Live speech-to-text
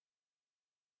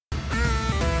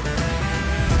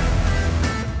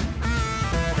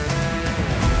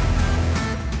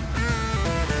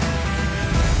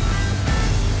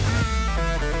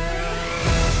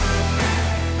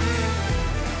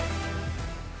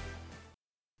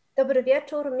Dobry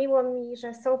wieczór, miło mi,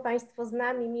 że są Państwo z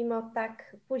nami mimo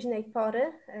tak późnej pory.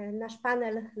 Nasz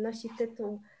panel nosi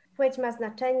tytuł Płeć ma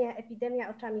znaczenie, epidemia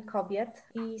oczami kobiet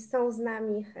i są z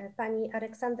nami pani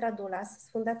Aleksandra Dulas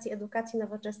z Fundacji Edukacji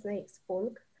Nowoczesnej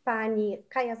SPUNK, pani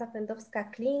Kaja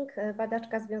Zapędowska-Kling,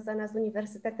 badaczka związana z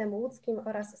Uniwersytetem Łódzkim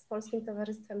oraz z Polskim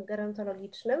Towarzystwem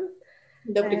Gerontologicznym.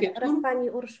 Dobry wieczór. Oraz pani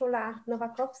Urszula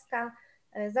Nowakowska,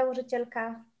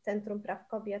 założycielka Centrum Praw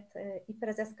Kobiet i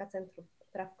prezeska Centrum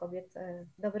Praw Kobiet.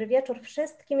 Dobry wieczór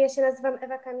wszystkim. Ja się nazywam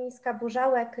Ewa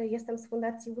Kamińska-Bużałek, jestem z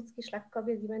Fundacji Łódzki Szlak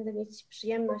Kobiet i będę mieć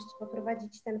przyjemność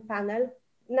poprowadzić ten panel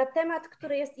na temat,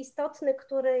 który jest istotny,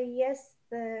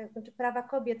 prawa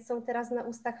kobiet są teraz na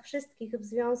ustach wszystkich w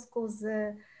związku z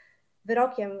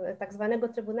wyrokiem tak zwanego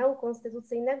Trybunału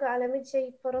Konstytucyjnego, ale my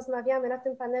dzisiaj porozmawiamy na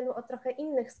tym panelu o trochę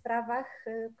innych sprawach,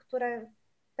 które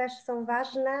też są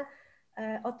ważne,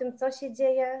 o tym, co się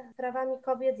dzieje z prawami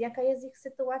kobiet, jaka jest ich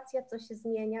sytuacja, co się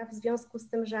zmienia w związku z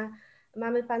tym, że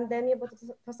mamy pandemię, bo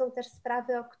to są też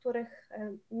sprawy, o których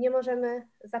nie możemy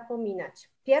zapominać.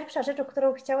 Pierwsza rzecz, o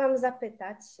którą chciałam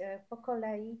zapytać po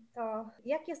kolei, to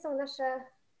jakie są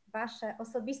wasze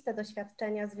osobiste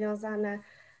doświadczenia związane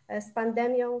z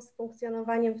pandemią, z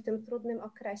funkcjonowaniem w tym trudnym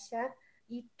okresie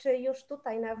i czy już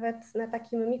tutaj nawet na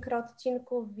takim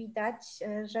mikroodcinku widać,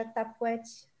 że ta płeć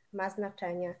ma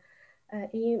znaczenie.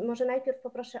 I może najpierw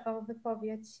poproszę o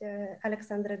wypowiedź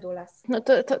Aleksandry Dulas. No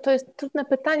to jest trudne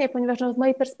pytanie, ponieważ z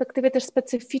mojej perspektywy też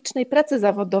specyficznej pracy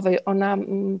zawodowej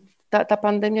ta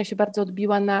pandemia się bardzo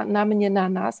odbiła na mnie, na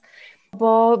nas,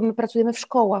 bo my pracujemy w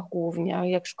szkołach głównie, a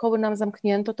jak szkoły nam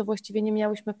zamknięto, to właściwie nie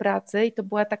miałyśmy pracy i to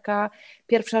była taka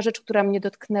pierwsza rzecz, która mnie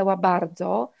dotknęła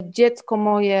bardzo. Dziecko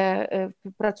moje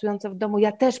pracujące w domu,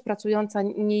 ja też pracująca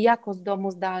niejako z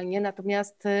domu zdalnie,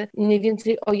 natomiast mniej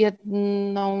więcej o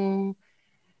 1/3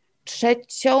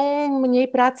 mniej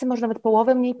pracy, może nawet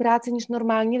połowę mniej pracy niż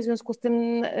normalnie, w związku z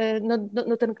tym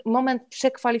ten moment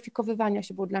przekwalifikowywania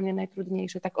się był dla mnie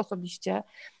najtrudniejszy, tak osobiście,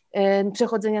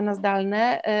 przechodzenia na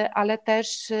zdalne, ale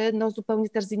też zupełnie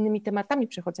też z innymi tematami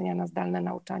przechodzenia na zdalne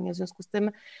nauczanie, w związku z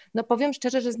tym powiem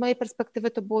szczerze, że z mojej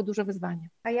perspektywy to było duże wyzwanie.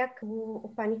 A jak u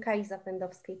pani Kai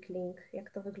Zapędowskiej-Kling, jak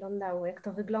to wyglądało, jak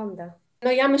to wygląda?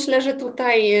 Ja myślę, że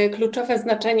tutaj kluczowe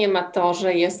znaczenie ma to,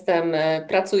 że jestem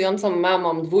pracującą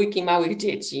mamą 2 małych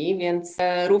dzieci, więc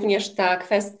również ta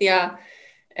kwestia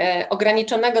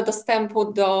ograniczonego dostępu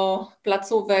do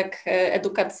placówek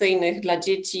edukacyjnych dla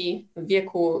dzieci w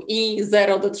wieku i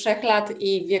 0 do 3 lat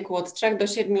i w wieku od 3 do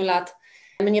 7 lat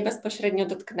mnie bezpośrednio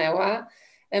dotknęła.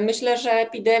 Myślę, że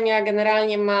epidemia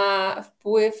generalnie ma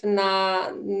wpływ na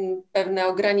pewne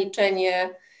ograniczenie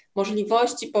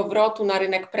możliwości powrotu na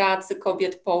rynek pracy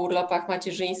kobiet po urlopach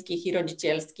macierzyńskich i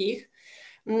rodzicielskich.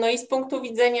 I z punktu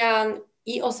widzenia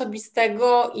i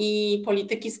osobistego, i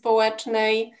polityki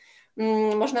społecznej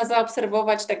można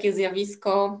zaobserwować takie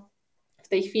zjawisko w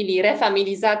tej chwili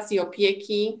refamilizacji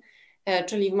opieki,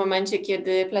 czyli w momencie,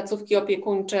 kiedy placówki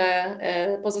opiekuńcze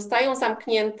pozostają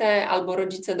zamknięte albo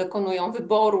rodzice dokonują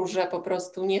wyboru, że po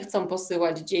prostu nie chcą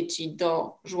posyłać dzieci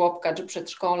do żłobka czy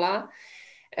przedszkola.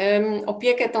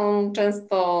 Opiekę tą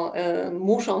często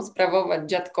muszą sprawować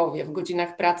dziadkowie w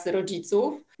godzinach pracy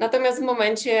rodziców. Natomiast w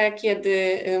momencie,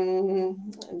 kiedy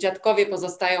dziadkowie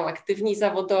pozostają aktywni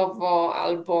zawodowo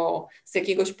albo z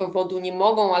jakiegoś powodu nie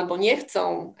mogą albo nie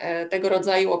chcą tego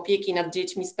rodzaju opieki nad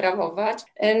dziećmi sprawować,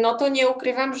 to nie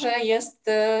ukrywam, że jest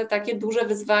takie duże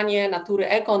wyzwanie natury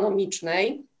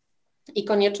ekonomicznej i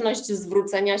konieczność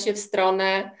zwrócenia się w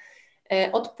stronę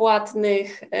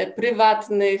odpłatnych,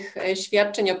 prywatnych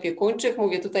świadczeń opiekuńczych.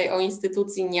 Mówię tutaj o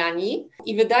instytucji niani.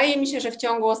 I wydaje mi się, że w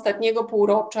ciągu ostatniego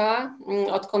półrocza,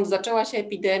 odkąd zaczęła się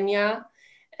epidemia,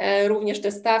 również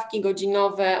te stawki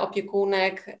godzinowe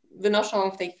opiekunek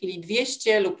wynoszą w tej chwili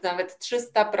 200 lub nawet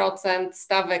 300%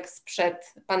 stawek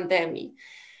sprzed pandemii.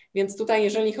 Więc tutaj,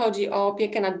 jeżeli chodzi o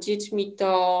opiekę nad dziećmi,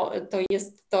 to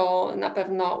jest to na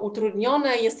pewno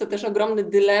utrudnione. Jest to też ogromny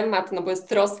dylemat, bo jest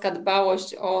troska,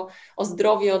 dbałość o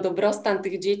zdrowie, o dobrostan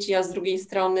tych dzieci, a z drugiej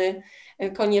strony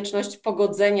konieczność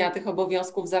pogodzenia tych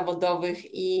obowiązków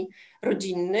zawodowych i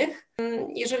rodzinnych.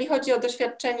 Jeżeli chodzi o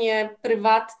doświadczenie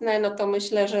prywatne, to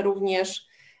myślę, że również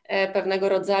pewnego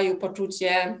rodzaju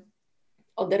poczucie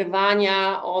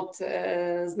oderwania od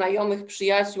znajomych,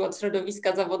 przyjaciół, od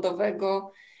środowiska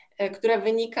zawodowego, które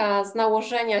wynika z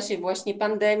nałożenia się właśnie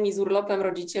pandemii z urlopem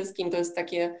rodzicielskim. To jest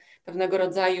takie pewnego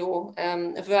rodzaju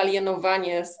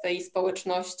wyalienowanie z tej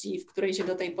społeczności, w której się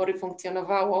do tej pory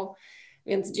funkcjonowało.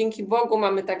 Więc dzięki Bogu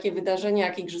mamy takie wydarzenia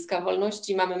jak Igrzyska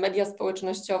Wolności, mamy media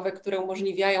społecznościowe, które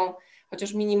umożliwiają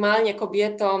chociaż minimalnie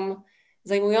kobietom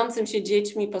zajmującym się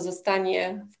dziećmi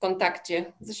pozostanie w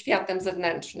kontakcie ze światem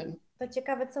zewnętrznym. To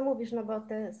ciekawe, co mówisz, no bo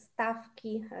te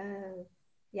stawki,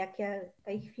 jakie w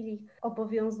tej chwili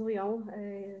obowiązują,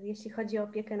 jeśli chodzi o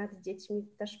opiekę nad dziećmi,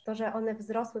 też to, że one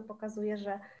wzrosły, pokazuje,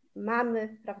 że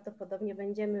mamy prawdopodobnie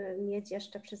będziemy mieć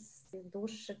jeszcze przez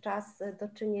dłuższy czas do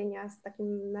czynienia z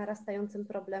takim narastającym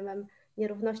problemem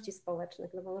nierówności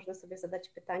społecznych, no bo można sobie zadać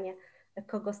pytanie,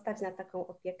 kogo stać na taką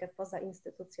opiekę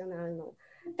pozainstytucjonalną.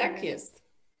 Tak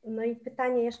jest. No i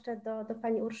pytanie jeszcze do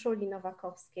pani Urszuli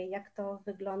Nowakowskiej. Jak to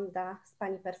wygląda z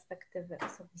pani perspektywy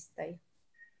osobistej?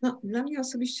 No, dla mnie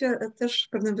osobiście też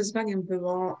pewnym wyzwaniem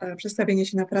było przestawienie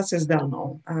się na pracę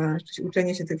zdalną, czyli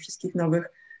uczenie się tych wszystkich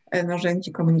nowych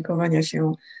narzędzi komunikowania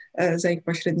się za ich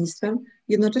pośrednictwem.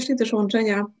 Jednocześnie też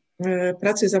łączenia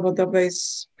pracy zawodowej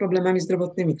z problemami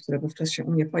zdrowotnymi, które wówczas się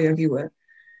u mnie pojawiły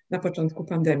na początku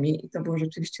pandemii. I to było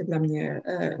rzeczywiście dla mnie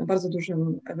bardzo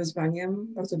dużym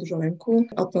wyzwaniem, bardzo dużo lęku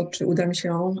o to, czy uda mi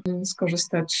się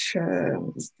skorzystać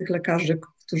z tych lekarzy,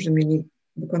 którzy mieli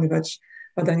wykonywać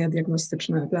badania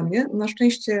diagnostyczne dla mnie. Na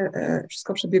szczęście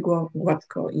wszystko przebiegło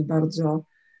gładko i bardzo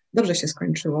dobrze się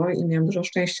skończyło i miałam dużo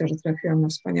szczęścia, że trafiłam na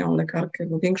wspaniałą lekarkę,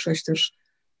 bo większość też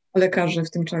lekarzy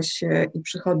w tym czasie i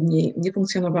przychodni nie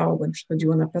funkcjonowało, bo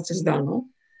przychodziło na pracę zdalną.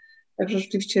 Także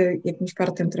rzeczywiście jakimś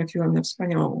fartem trafiłam na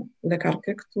wspaniałą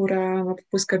lekarkę, która w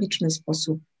błyskawiczny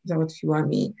sposób załatwiła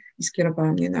mi i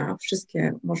skierowała mnie na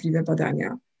wszystkie możliwe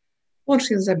badania,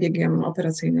 łącznie z zabiegiem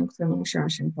operacyjnym, któremu musiałam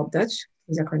się poddać.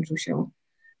 Zakończył się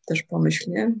też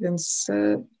pomyślnie, więc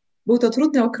był to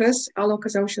trudny okres, ale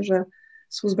okazało się, że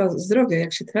służba zdrowia,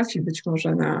 jak się trafi być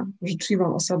może na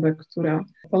życzliwą osobę, która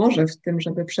pomoże w tym,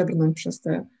 żeby przebrnąć przez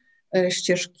te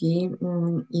ścieżki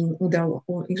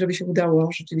i żeby się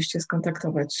udało rzeczywiście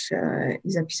skontaktować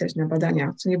i zapisać na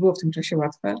badania, co nie było w tym czasie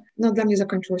łatwe, no dla mnie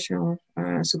zakończyło się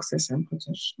sukcesem,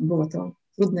 chociaż było to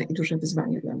trudne i duże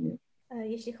wyzwanie dla mnie.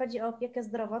 Jeśli chodzi o opiekę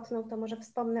zdrowotną, to może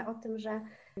wspomnę o tym, że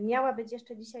miała być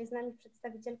jeszcze dzisiaj z nami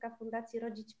przedstawicielka Fundacji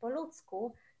Rodzić po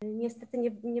ludzku. Niestety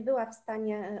nie była w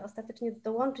stanie ostatecznie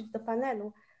dołączyć do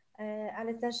panelu,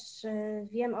 ale też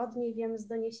wiem od niej, wiem z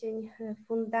doniesień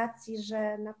fundacji,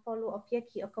 że na polu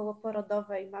opieki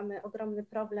okołoporodowej mamy ogromny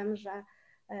problem, że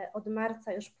od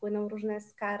marca już płyną różne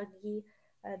skargi,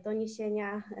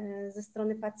 doniesienia ze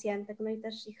strony pacjentek, no i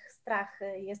też ich strach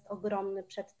jest ogromny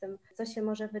przed tym, co się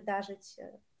może wydarzyć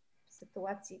w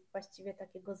sytuacji właściwie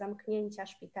takiego zamknięcia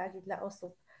szpitali dla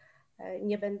osób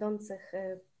nie będących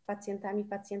pacjentami,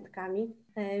 pacjentkami.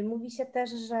 Mówi się też,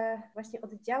 że właśnie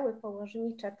oddziały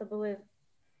położnicze to były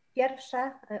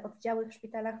pierwsze oddziały w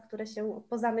szpitalach, które się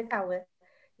pozamykały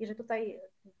i że tutaj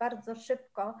bardzo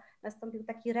szybko nastąpił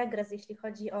taki regres, jeśli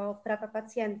chodzi o prawa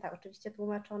pacjenta, oczywiście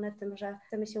tłumaczone tym, że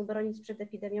chcemy się bronić przed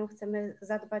epidemią, chcemy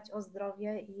zadbać o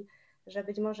zdrowie i że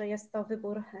być może jest to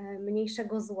wybór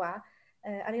mniejszego zła.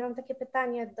 Ale ja mam takie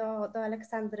pytanie do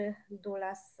Aleksandry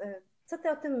Dulas. Co ty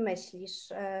o tym myślisz?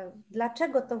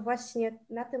 Dlaczego to właśnie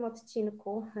na tym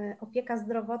odcinku opieka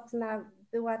zdrowotna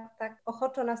była tak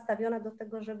ochoczo nastawiona do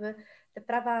tego, żeby te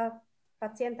prawa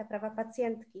pacjenta, prawa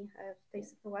pacjentki w tej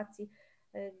sytuacji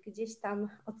gdzieś tam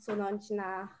odsunąć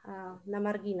na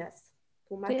margines,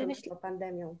 tłumacząc to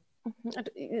pandemią?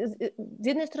 Z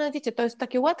jednej strony, wiecie, to jest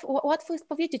takie łatwo jest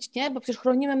powiedzieć, nie? Bo przecież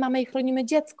chronimy mamę i chronimy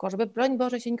dziecko, żeby broń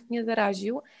Boże się nikt nie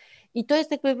zaraził. I to jest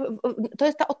to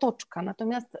jest ta otoczka.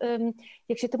 Natomiast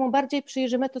jak się temu bardziej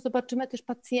przyjrzymy, to zobaczymy też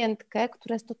pacjentkę,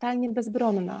 która jest totalnie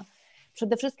bezbronna.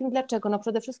 Przede wszystkim dlaczego? No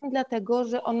przede wszystkim dlatego,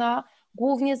 że ona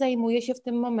głównie zajmuje się w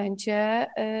tym momencie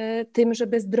tym,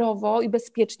 żeby zdrowo i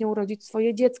bezpiecznie urodzić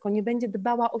swoje dziecko. Nie będzie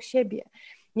dbała o siebie,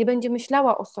 nie będzie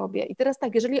myślała o sobie. I teraz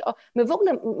tak, jeżeli my w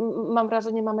ogóle, mam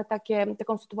wrażenie, mamy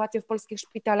taką sytuację w polskich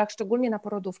szpitalach, szczególnie na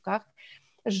porodówkach,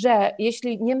 że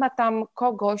jeśli nie ma tam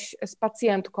kogoś z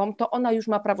pacjentką, to ona już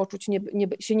ma prawo czuć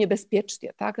się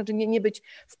niebezpiecznie, tak? Znaczy nie być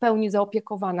w pełni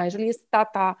zaopiekowana. Jeżeli jest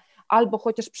tata albo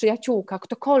chociaż przyjaciółka,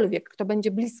 ktokolwiek, kto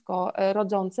będzie blisko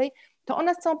rodzącej, to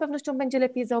ona z całą pewnością będzie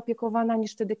lepiej zaopiekowana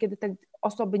niż wtedy, kiedy tej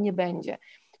osoby nie będzie.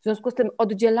 W związku z tym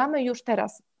oddzielamy już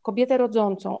teraz kobietę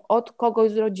rodzącą od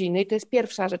kogoś z rodziny i to jest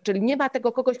pierwsza rzecz, czyli nie ma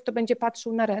tego kogoś, kto będzie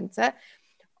patrzył na ręce.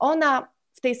 Ona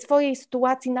w tej swojej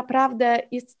sytuacji naprawdę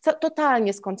jest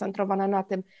totalnie skoncentrowana na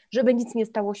tym, żeby nic nie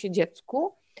stało się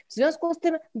dziecku. W związku z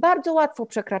tym bardzo łatwo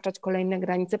przekraczać kolejne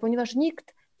granice, ponieważ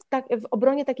nikt w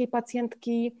obronie takiej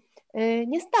pacjentki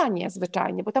nie stanie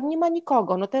zwyczajnie, bo tam nie ma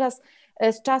nikogo. No teraz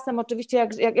z czasem oczywiście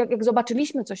jak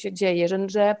zobaczyliśmy, co się dzieje,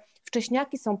 że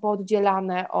wcześniaki są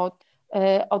pooddzielane od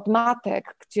od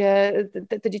matek, gdzie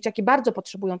te dzieciaki bardzo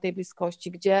potrzebują tej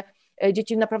bliskości, gdzie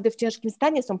dzieci naprawdę w ciężkim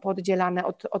stanie są pooddzielane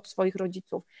od swoich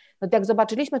rodziców. No jak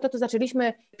zobaczyliśmy to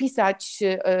zaczęliśmy pisać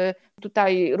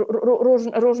tutaj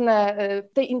różne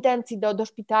tej intencji do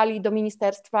szpitali, do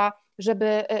ministerstwa,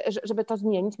 żeby to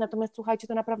zmienić. Natomiast słuchajcie,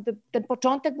 to naprawdę ten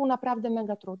początek był naprawdę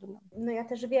mega trudny. No ja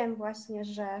też wiem właśnie,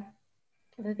 że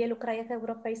w wielu krajach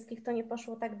europejskich to nie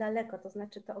poszło tak daleko, to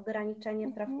znaczy to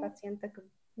ograniczenie praw pacjentek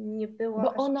nie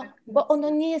było bo ono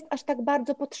nie jest aż tak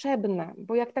bardzo potrzebne,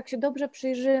 bo jak tak się dobrze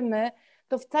przyjrzymy,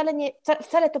 to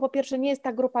wcale to po pierwsze nie jest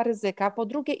ta grupa ryzyka, po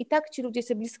drugie i tak ci ludzie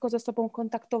się blisko ze sobą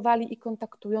kontaktowali i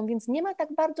kontaktują, więc nie ma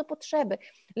tak bardzo potrzeby.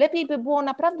 Lepiej by było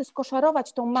naprawdę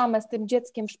skoszarować tą mamę z tym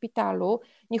dzieckiem w szpitalu,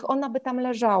 niech ona by tam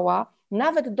leżała,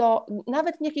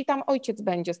 nawet niech i tam ojciec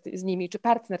będzie z nimi, czy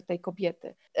partner tej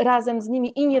kobiety, razem z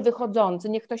nimi i nie wychodzący,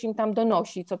 niech ktoś im tam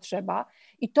donosi, co trzeba.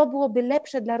 I to byłoby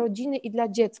lepsze dla rodziny i dla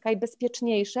dziecka i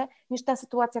bezpieczniejsze niż ta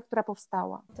sytuacja, która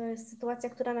powstała. To jest sytuacja,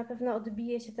 która na pewno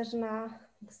odbije się też na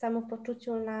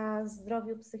samopoczuciu, na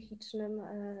zdrowiu psychicznym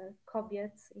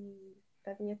kobiet i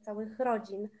pewnie całych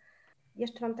rodzin.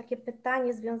 Jeszcze mam takie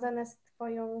pytanie związane z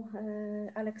Twoją,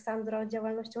 Aleksandro,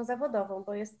 działalnością zawodową,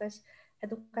 bo jesteś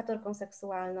edukatorką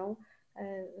seksualną.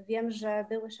 Wiem, że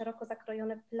były szeroko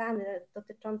zakrojone plany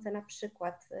dotyczące na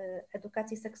przykład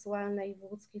edukacji seksualnej w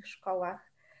łódzkich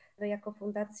szkołach. Wy jako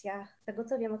fundacja, z tego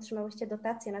co wiem, otrzymałyście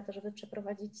dotacje na to, żeby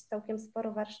przeprowadzić całkiem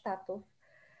sporo warsztatów.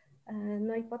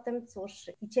 No i potem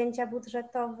cóż, i cięcia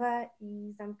budżetowe,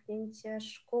 i zamknięcie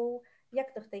szkół.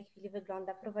 Jak to w tej chwili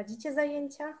wygląda? Prowadzicie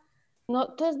zajęcia? No,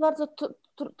 to jest bardzo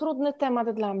trudny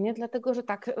temat dla mnie, dlatego że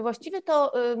tak, właściwie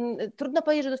to trudno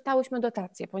powiedzieć, że dostałyśmy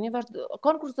dotację, ponieważ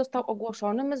konkurs został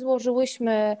ogłoszony, my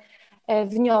złożyłyśmy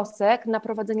wniosek na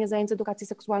prowadzenie zajęć edukacji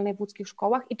seksualnej w łódzkich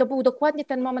szkołach i to był dokładnie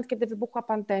ten moment, kiedy wybuchła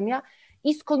pandemia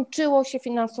i skończyło się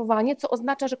finansowanie, co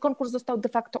oznacza, że konkurs został de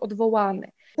facto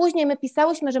odwołany. Później my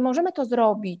pisałyśmy, że możemy to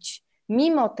zrobić,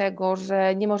 mimo tego,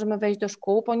 że nie możemy wejść do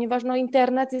szkół, ponieważ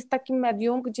internet jest takim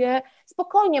medium, gdzie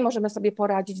spokojnie możemy sobie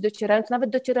poradzić,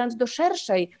 docierając do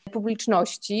szerszej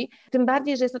publiczności, tym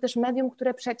bardziej, że jest to też medium,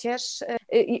 które przecież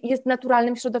jest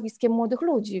naturalnym środowiskiem młodych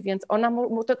ludzi, więc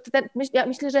ja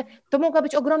myślę, że to mogła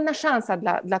być ogromna szansa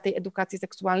dla tej edukacji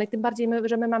seksualnej, tym bardziej,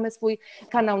 że my mamy swój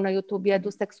kanał na YouTubie,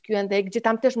 Sex Q&A, gdzie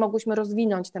tam też mogłyśmy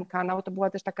rozwinąć ten kanał, to była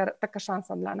też taka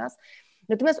szansa dla nas.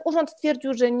 Natomiast urząd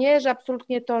stwierdził, że nie, że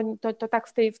absolutnie to tak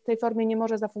w tej formie nie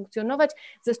może zafunkcjonować.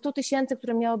 Ze 100 000,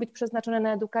 które miały być przeznaczone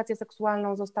na edukację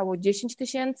seksualną, zostało 10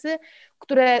 000,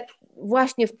 które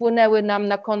właśnie wpłynęły nam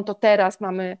na konto. Teraz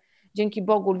mamy, dzięki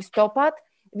Bogu, listopad,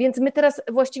 więc my teraz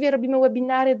właściwie robimy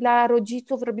webinary dla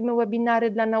rodziców, robimy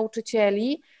webinary dla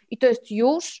nauczycieli i to jest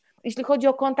już. Jeśli chodzi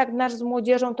o kontakt nasz z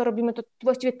młodzieżą, to robimy to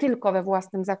właściwie tylko we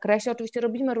własnym zakresie. Oczywiście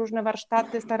robimy różne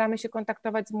warsztaty, staramy się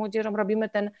kontaktować z młodzieżą, robimy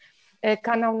ten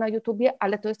kanał na YouTubie,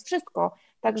 ale to jest wszystko.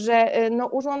 Także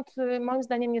urząd moim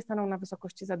zdaniem nie stanął na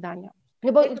wysokości zadania.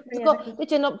 Tylko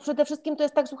wiecie, przede wszystkim to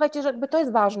jest tak, słuchajcie, że jakby to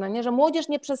jest ważne, nie? Że młodzież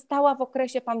nie przestała w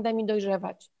okresie pandemii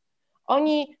dojrzewać.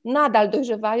 Oni nadal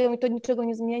dojrzewają i to niczego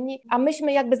nie zmieni, a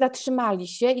myśmy jakby zatrzymali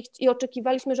się i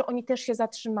oczekiwaliśmy, że oni też się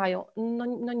zatrzymają.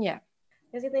 No nie.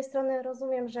 Ja z jednej strony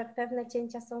rozumiem, że pewne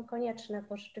cięcia są konieczne,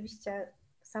 bo rzeczywiście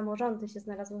samorządy się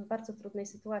znalazły w bardzo trudnej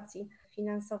sytuacji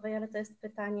finansowej, ale to jest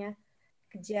pytanie,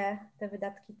 gdzie te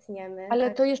wydatki tniemy.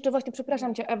 Ale to jeszcze właśnie,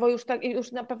 przepraszam Cię, Ewo,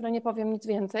 już na pewno nie powiem nic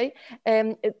więcej.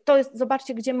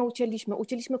 Zobaczcie, gdzie my ucięliśmy.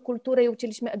 Ucięliśmy kulturę i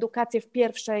ucięliśmy edukację w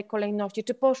pierwszej kolejności.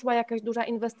 Czy poszła jakaś duża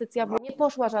inwestycja w Łódź? Nie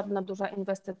poszła żadna duża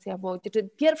inwestycja w Łódź. Czy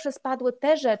pierwsze spadły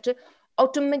te rzeczy, o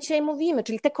czym my dzisiaj mówimy,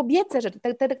 czyli te kobiece rzeczy,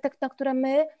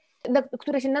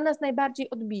 które się na nas najbardziej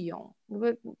odbiją.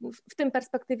 W tym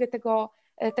perspektywie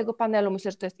tego panelu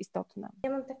myślę, że to jest istotne. Ja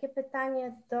mam takie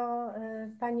pytanie do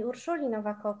pani Urszuli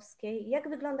Nowakowskiej. Jak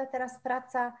wygląda teraz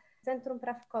praca Centrum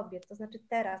Praw Kobiet, to znaczy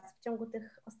teraz, w ciągu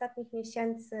tych ostatnich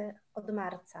miesięcy od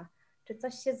marca? Czy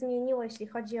coś się zmieniło, jeśli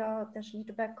chodzi o też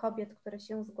liczbę kobiet, które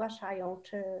się zgłaszają?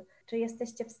 Czy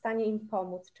jesteście w stanie im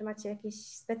pomóc? Czy macie jakieś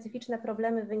specyficzne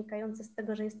problemy wynikające z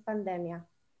tego, że jest pandemia?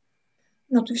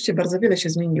 No oczywiście bardzo wiele się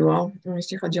zmieniło,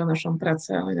 jeśli chodzi o naszą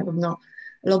pracę. Na pewno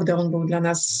lockdown był dla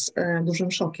nas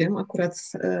dużym szokiem.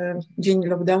 Akurat dzień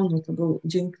lockdownu to był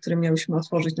dzień, w którym miałyśmy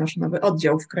otworzyć nasz nowy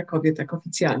oddział w Krakowie, tak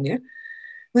oficjalnie.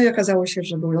 No i okazało się,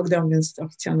 że był lockdown, więc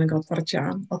oficjalnego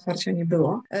otwarcia nie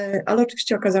było. Ale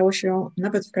oczywiście okazało się,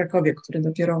 nawet w Krakowie, który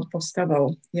dopiero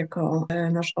powstawał jako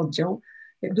nasz oddział,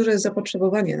 jak duże jest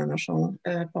zapotrzebowanie na naszą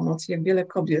pomoc, jak wiele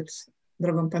kobiet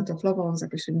drogą pantoflową za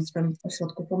pośrednictwem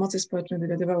ośrodków pomocy społecznej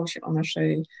dowiadywało się o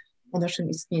naszej o naszym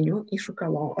istnieniu i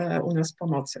szukało u nas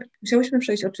pomocy. Musiałyśmy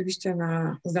przejść oczywiście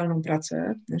na zdalną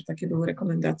pracę, takie były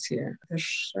rekomendacje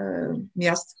też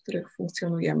miast, w których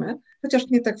funkcjonujemy, chociaż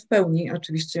nie tak w pełni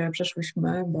oczywiście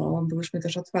przeszłyśmy, bo byłyśmy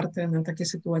też otwarte na takie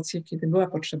sytuacje, kiedy była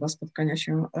potrzeba spotkania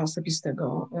się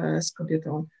osobistego z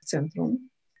kobietą w centrum.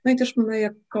 No i też my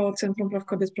jako Centrum Praw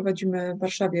Kobiet prowadzimy w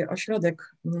Warszawie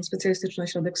specjalistyczny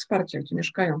ośrodek wsparcia, gdzie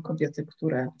mieszkają kobiety,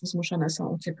 które zmuszone są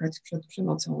uciekać przed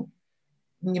przemocą,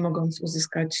 nie mogąc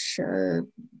uzyskać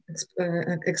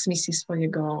eksmisji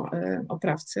swojego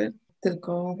oprawcy,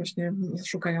 tylko właśnie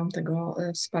szukają tego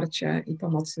wsparcia i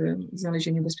pomocy w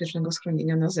znalezieniu bezpiecznego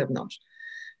schronienia na zewnątrz.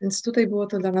 Więc tutaj było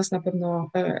to dla nas na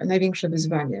pewno największe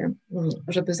wyzwanie,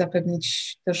 żeby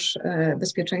zapewnić też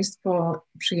bezpieczeństwo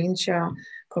przyjęcia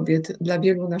kobiet. Dla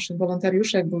wielu naszych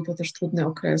wolontariuszek był to też trudny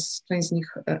okres. Część z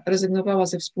nich rezygnowała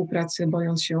ze współpracy,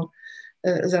 bojąc się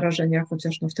zarażenia,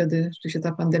 chociaż wtedy rzeczywiście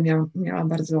ta pandemia miała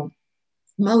bardzo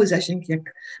mały zasięg,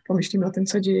 jak pomyślimy o tym,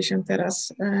 co dzieje się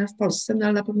teraz w Polsce,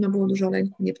 ale na pewno było dużo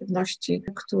lęku, niepewności,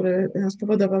 który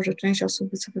spowodował, że część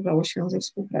osób wycofywało się ze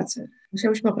współpracy.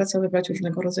 Musiałyśmy opracowywać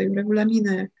różnego rodzaju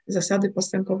regulaminy, zasady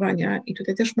postępowania i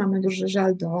tutaj też mamy duży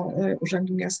żal do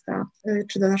Urzędu Miasta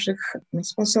czy do naszych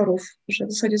sponsorów, że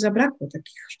w zasadzie zabrakło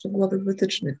takich szczegółowych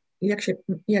wytycznych,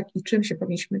 jak i czym się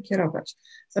powinniśmy kierować.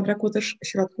 Zabrakło też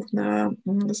środków na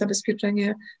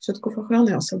zabezpieczenie środków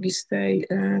ochrony osobistej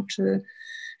czy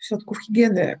środków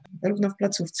higieny, zarówno w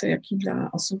placówce, jak i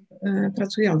dla osób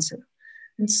pracujących.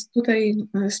 Więc tutaj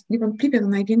niewątpliwie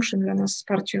największym dla nas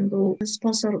wsparciem był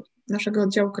sponsor naszego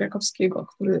oddziału krakowskiego,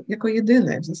 który jako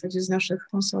jedyny w zasadzie z naszych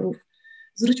sponsorów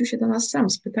zwrócił się do nas sam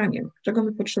z pytaniem, czego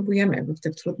my potrzebujemy w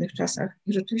tych trudnych czasach.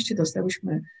 I rzeczywiście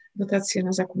dostałyśmy dotacje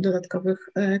na zakup dodatkowych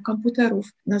komputerów,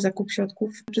 na zakup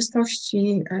środków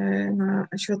czystości, na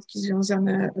środki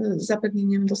związane z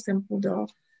zapewnieniem dostępu do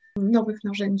nowych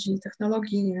narzędzi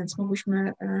technologii, więc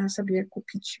mogłyśmy sobie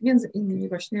kupić między innymi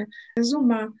właśnie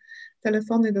Zooma,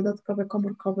 telefony dodatkowe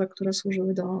komórkowe, które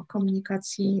służyły do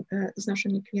komunikacji z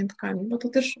naszymi klientkami, bo to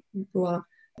też była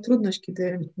trudność,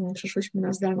 kiedy przeszłyśmy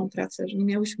na zdalną pracę, że nie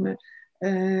miałyśmy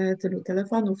tylu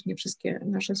telefonów, nie wszystkie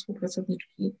nasze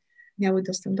współpracowniczki miały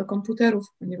dostęp do komputerów,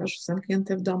 ponieważ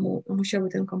zamknięte w domu musiały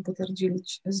ten komputer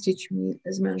dzielić z dziećmi,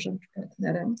 z mężem czy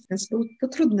partnerem. Więc był to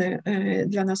trudny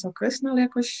dla nas okres, ale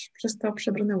jakoś przez to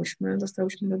przebrnęłyśmy,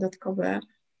 dostałyśmy dodatkowe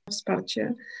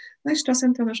wsparcie. No i z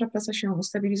czasem ta nasza praca się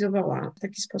ustabilizowała w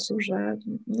taki sposób, że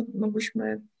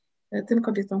mogłyśmy tym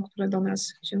kobietom, które do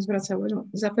nas się zwracały,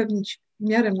 zapewnić w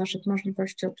miarę naszych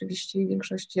możliwości oczywiście i w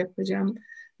większości, jak powiedziałam,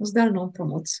 zdalną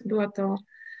pomoc. Była to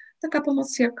taka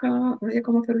pomoc,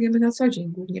 jaką oferujemy na co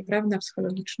dzień, głównie prawna,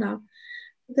 psychologiczna.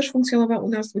 Też funkcjonował u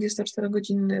nas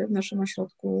 24-godzinny w naszym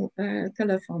ośrodku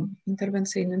telefon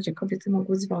interwencyjny, gdzie kobiety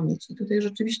mogły dzwonić. I tutaj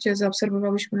rzeczywiście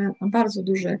zaobserwowałyśmy bardzo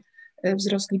duży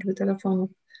wzrost liczby telefonów,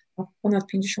 o ponad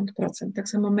 50%. Tak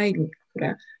samo maili,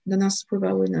 które do nas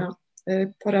spływały na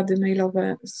porady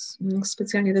mailowe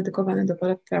specjalnie dedykowane do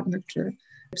porad prawnych czy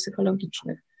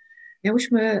psychologicznych.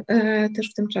 Miałyśmy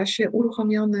też w tym czasie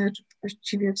uruchomiony, czy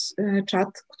właściwie czat,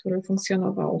 który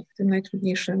funkcjonował w tym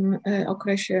najtrudniejszym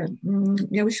okresie.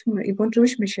 Miałyśmy i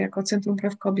włączyłyśmy się jako Centrum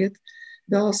Praw Kobiet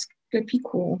do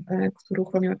sklepiku, który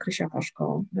uruchomiła Krysia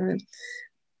Paszko,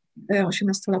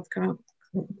 18-latka,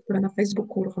 która na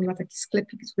Facebooku uruchomiła taki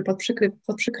sklepik, który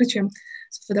pod przykryciem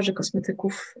sprzedaży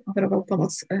kosmetyków oferował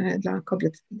pomoc dla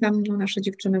kobiet. I tam nasze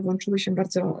dziewczyny włączyły się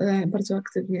bardzo, bardzo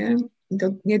aktywnie i do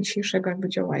dnia dzisiejszego jakby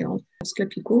działają w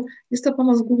sklepiku. Jest to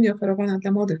pomoc głównie oferowana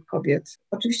dla młodych kobiet.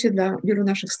 Oczywiście dla wielu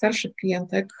naszych starszych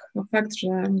klientek fakt,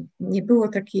 że nie było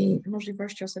takiej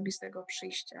możliwości osobistego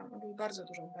przyjścia, był bardzo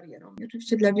dużą barierą. I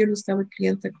oczywiście dla wielu stałych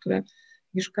klientek, które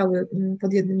mieszkały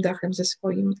pod jednym dachem ze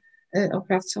swoim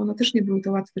oprawcą, też nie był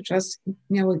to łatwy czas,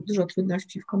 miały dużo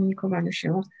trudności w komunikowaniu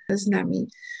się z nami.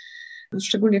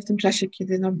 Szczególnie w tym czasie,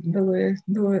 kiedy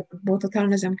było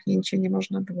totalne zamknięcie, nie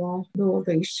można było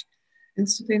wyjść.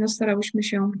 Więc tutaj starałyśmy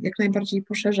się jak najbardziej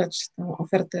poszerzać tą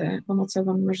ofertę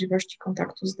pomocową, możliwości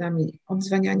kontaktu z nami,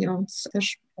 odzwaniając,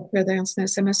 też odpowiadając na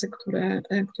SMS-y,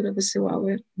 które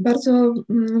wysyłały. Bardzo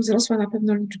wzrosła na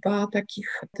pewno liczba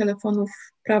takich telefonów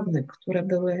prawnych, które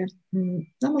były,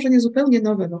 może nie zupełnie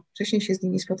nowe, bo wcześniej się z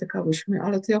nimi spotykałyśmy,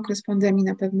 ale ten okres pandemii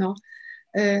na pewno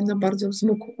bardzo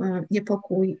wzmógł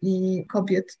niepokój i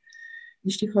kobiet,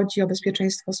 jeśli chodzi o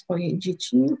bezpieczeństwo swoich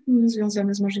dzieci,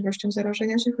 związane z możliwością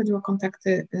zarażenia się, chodziło o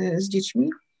kontakty z dziećmi.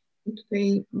 I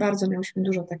tutaj bardzo miałyśmy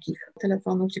dużo takich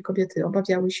telefonów, gdzie kobiety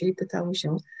obawiały się i pytały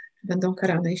się, czy będą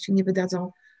karane, jeśli nie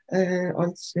wydadzą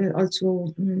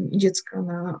ojcu dziecka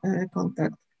na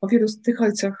kontakt. o wielu z tych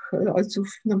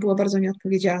ojców było bardzo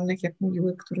nieodpowiedzialnych, jak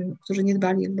mówiły, którzy nie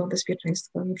dbali o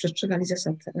bezpieczeństwo, nie przestrzegali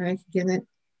zasad higieny.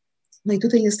 No i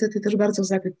tutaj niestety też bardzo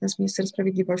zawiódł nas minister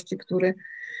sprawiedliwości, który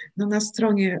na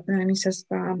stronie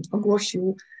ministerstwa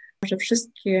ogłosił, że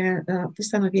wszystkie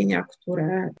postanowienia,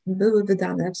 które były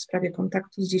wydane w sprawie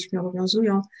kontaktu z dziećmi,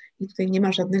 obowiązują i tutaj nie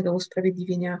ma żadnego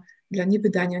usprawiedliwienia dla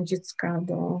niewydania dziecka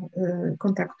do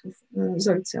kontaktów z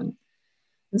ojcem.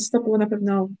 Więc to było na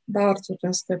pewno bardzo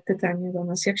częste pytanie do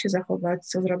nas, jak się zachować,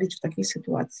 co zrobić w takiej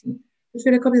sytuacji. Już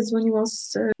wiele kobiet dzwoniło,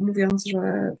 mówiąc,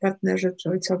 że partnerzy czy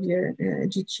ojcowie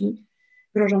dzieci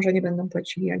grożą, że nie będą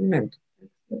płacili alimentów.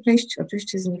 Część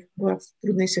oczywiście z nich była w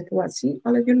trudnej sytuacji,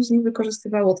 ale wielu z nich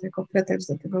wykorzystywało to jako pretekst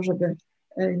do tego, żeby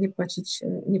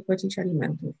nie płacić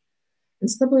alimentów.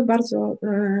 Więc to były bardzo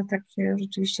takie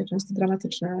rzeczywiście często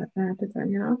dramatyczne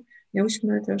pytania.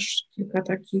 Miałyśmy też kilka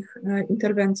takich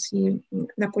interwencji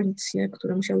na policję,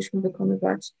 które musiałyśmy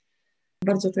wykonywać,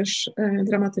 bardzo też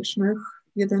dramatycznych.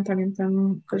 Jeden,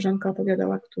 pamiętam, koleżanka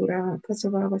opowiadała, która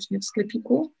pracowała właśnie w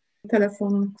sklepiku.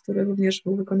 Telefon, który również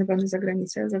był wykonywany za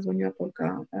granicę, zadzwoniła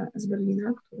Polka z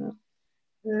Berlina, która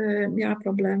miała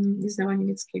problem, nie znała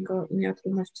niemieckiego i miała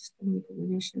trudności z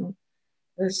komunikowaniem się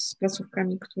z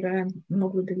placówkami, które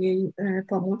mogłyby jej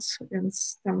pomóc,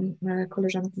 więc tam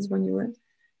koleżanki dzwoniły.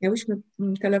 Miałyśmy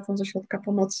telefon z ośrodka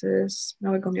pomocy z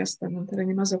małego miasta na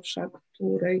terenie Mazowsza,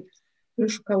 które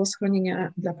szukało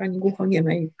schronienia dla pani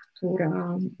głuchoniemej,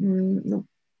 która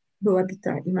była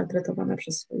bita i maltretowana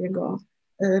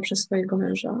przez swojego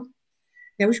męża.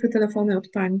 Miałyśmy telefony od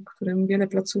pań, którym wiele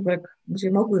placówek,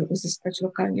 gdzie mogły uzyskać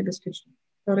lokalnie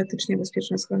teoretycznie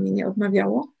bezpieczne schronienie,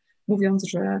 odmawiało, mówiąc,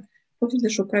 że powinny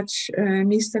szukać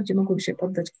miejsca, gdzie mogłyby się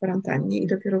poddać kwarantannie i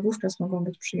dopiero wówczas mogą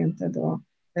być przyjęte do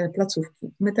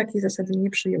placówki. My takiej zasady nie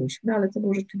przyjęłyśmy, ale to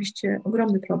był rzeczywiście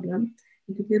ogromny problem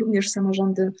i tutaj również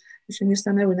samorządy się nie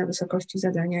stanęły na wysokości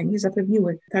zadania i nie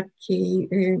zapewniły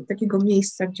takiego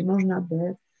miejsca, gdzie można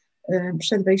by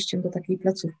przed wejściem do takiej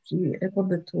placówki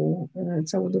pobytu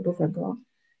całodobowego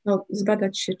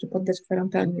zbadać się, czy poddać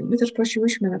kwarantannie. My też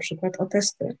prosiłyśmy na przykład o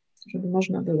testy, żeby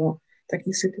można było w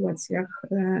takich sytuacjach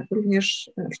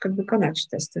również na przykład wykonać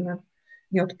testy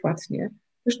nieodpłatnie.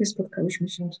 Też nie spotkałyśmy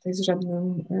się tutaj z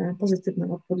żadną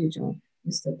pozytywną odpowiedzią,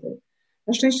 niestety.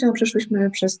 Na szczęście przeszłyśmy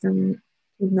przez ten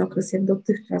trudny okres jak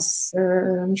dotychczas.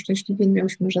 Szczęśliwie nie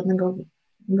miałyśmy żadnego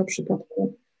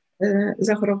przypadku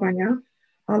zachorowania,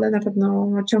 ale na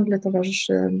pewno ciągle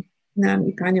towarzyszy nam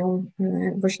i paniom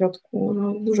w ośrodku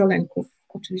dużo lęków,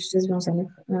 oczywiście związanych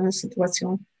z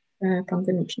sytuacją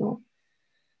pandemiczną.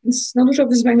 Więc dużo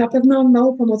wyzwań, na pewno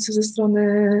mało pomocy ze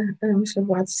strony, myślę,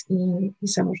 władz i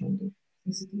samorządu w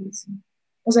tej sytuacji.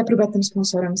 Poza prywatnym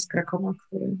sponsorem z Krakowa,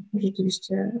 który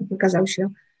rzeczywiście wykazał się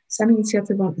sam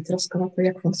inicjatywą i troską o to,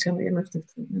 jak funkcjonujemy w tych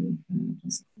trudnych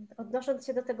czasach. Odnosząc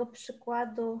się do tego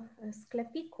przykładu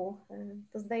sklepiku,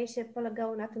 to zdaje się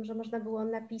polegało na tym, że można było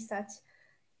napisać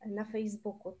na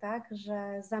Facebooku, tak,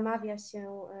 że zamawia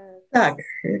się... Tak,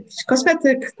 jakiś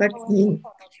kosmetyk taki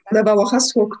dawało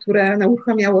hasło, które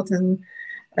uruchamiało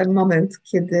ten moment,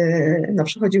 kiedy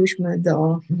przechodziłyśmy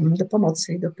do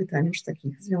pomocy i do pytań już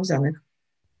takich związanych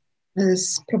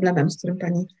z problemem, z którym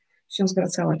pani się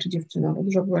zwracała, czy dziewczyna, bo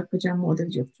dużo było, jak powiedziałam, młodych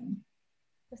dziewczyn.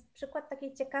 To jest przykład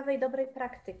takiej ciekawej, dobrej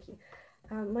praktyki.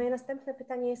 A moje następne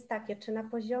pytanie jest takie, czy na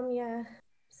poziomie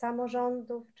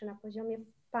samorządów, czy na poziomie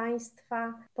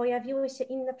państwa pojawiły się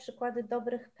inne przykłady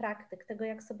dobrych praktyk, tego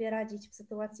jak sobie radzić w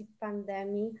sytuacji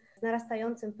pandemii z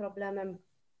narastającym problemem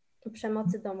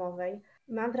przemocy domowej.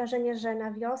 Mam wrażenie, że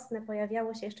na wiosnę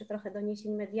pojawiało się jeszcze trochę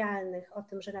doniesień medialnych o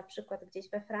tym, że na przykład gdzieś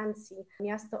we Francji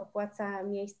miasto opłaca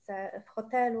miejsce w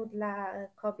hotelu dla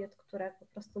kobiet, które po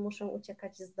prostu muszą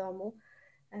uciekać z domu.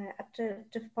 A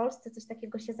czy w Polsce coś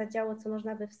takiego się zadziało, co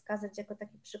można by wskazać jako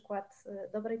taki przykład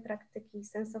dobrej praktyki,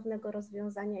 sensownego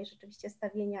rozwiązania i rzeczywiście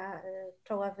stawienia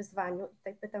czoła wyzwaniu? I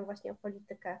tutaj pytam właśnie o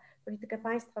politykę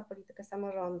państwa, politykę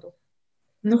samorządów.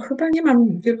 Chyba nie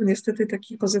mam wielu niestety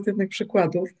takich pozytywnych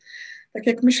przykładów. Tak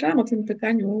jak myślałam o tym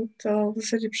pytaniu, to w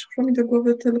zasadzie przyszło mi do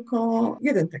głowy tylko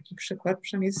jeden taki przykład,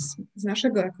 przynajmniej z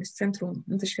naszego jakoś centrum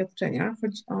doświadczenia.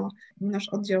 Chodzi o nasz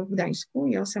oddział w Gdańsku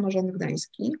i o samorząd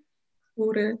gdański,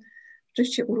 który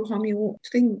rzeczywiście uruchomił,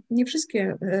 tutaj nie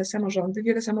wszystkie samorządy,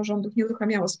 wiele samorządów nie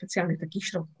uruchamiało specjalnych takich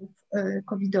środków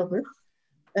covidowych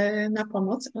na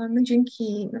pomoc, ale my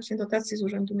dzięki właśnie dotacji z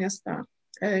Urzędu Miasta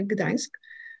Gdańsk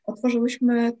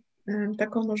otworzyłyśmy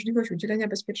taką możliwość udzielenia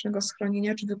bezpiecznego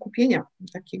schronienia czy wykupienia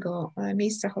takiego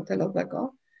miejsca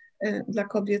hotelowego dla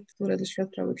kobiet, które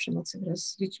doświadczały przemocy wraz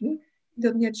z dziećmi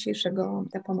Do dnia dzisiejszego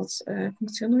ta pomoc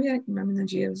funkcjonuje i mamy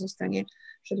nadzieję, że zostanie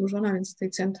przedłużona, więc tutaj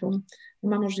centrum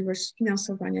ma możliwość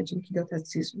sfinansowania dzięki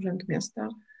dotacji z Urzędu Miasta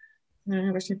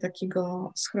właśnie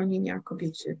takiego schronienia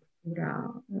kobiecie,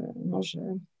 która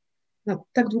może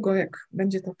tak długo, jak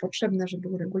będzie to potrzebne, żeby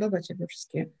uregulować jakby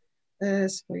wszystkie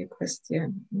swoje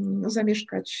kwestie,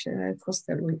 zamieszkać w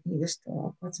hostelu i jest to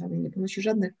opłacane, nie ponosi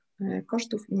żadnych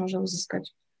kosztów i może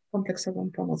uzyskać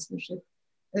kompleksową pomoc naszych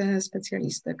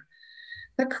specjalistek.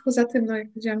 Tak, poza tym, jak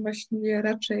powiedziałam, właśnie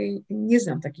raczej nie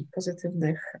znam takich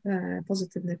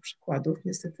pozytywnych przykładów,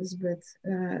 niestety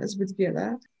zbyt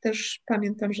wiele. Też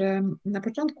pamiętam, że na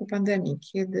początku pandemii,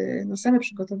 kiedy same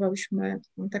przygotowałyśmy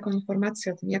taką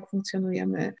informację o tym, jak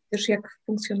funkcjonujemy, też jak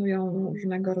funkcjonują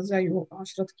różnego rodzaju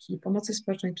ośrodki pomocy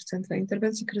społecznej czy centra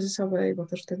interwencji kryzysowej, bo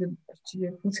też wtedy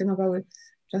właściwie funkcjonowały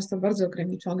często w bardzo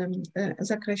ograniczonym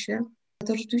zakresie,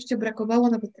 to rzeczywiście brakowało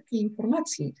nawet takiej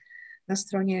informacji na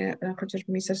stronie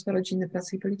chociażby Ministerstwa Rodziny,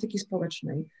 Pracy i Polityki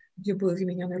Społecznej, gdzie były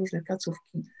wymienione różne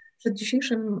placówki. Przed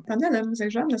dzisiejszym panelem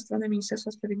zajrzałam na stronę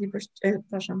Ministerstwa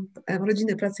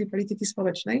Rodziny, Pracy i Polityki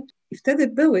Społecznej i wtedy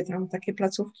były tam takie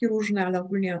placówki różne, ale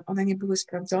ogólnie one nie były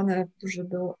sprawdzone, duży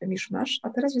był miszmasz, a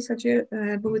teraz w zasadzie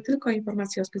były tylko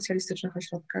informacje o specjalistycznych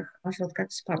ośrodkach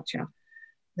wsparcia.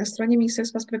 Na stronie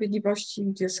Ministerstwa Sprawiedliwości,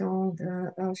 gdzie są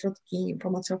ośrodki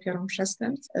pomocy ofiarom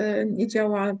przestępstw, nie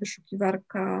działa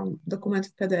wyszukiwarka. Dokument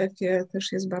w PDF-ie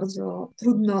też jest bardzo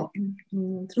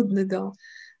trudny do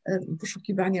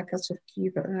poszukiwania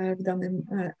placówki w danym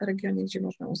regionie, gdzie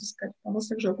można uzyskać pomoc.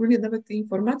 Także ogólnie nawet te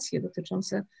informacje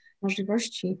dotyczące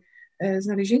możliwości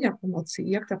znalezienia pomocy i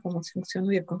jak ta pomoc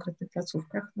funkcjonuje w konkretnych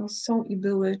placówkach, są i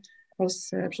były w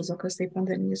Polsce przez okres tej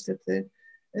pandemii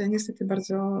niestety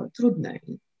bardzo trudne.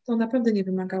 I to naprawdę nie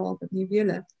wymagało pewnie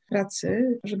wiele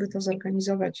pracy, żeby to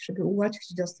zorganizować, żeby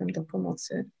ułatwić dostęp do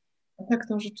pomocy. A tak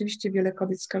rzeczywiście wiele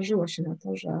kobiet skarżyło się na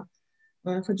to, że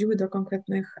chodziły do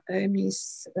konkretnych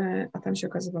miejsc, a tam się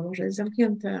okazywało, że jest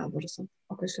zamknięte, albo że są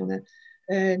określone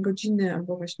godziny,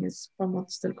 albo właśnie jest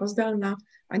pomoc tylko zdalna,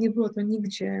 a nie było to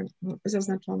nigdzie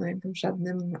zaznaczone jakby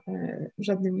w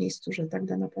żadnym miejscu, że tak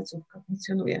dana placówka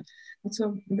funkcjonuje,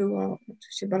 co było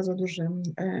oczywiście bardzo dużym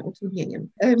utrudnieniem.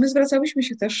 My zwracałyśmy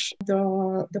się też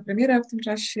do premiera w tym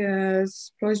czasie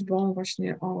z prośbą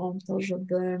właśnie o to,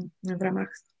 żeby w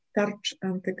ramach tarcz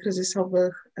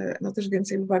antykryzysowych też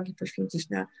więcej uwagi poświęcić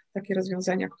na takie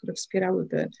rozwiązania, które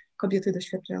wspierałyby kobiety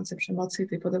doświadczające przemocy. I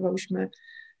tutaj podawałyśmy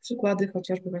przykłady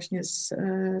chociażby właśnie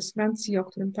z Francji, o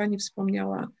którym Pani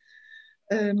wspomniała,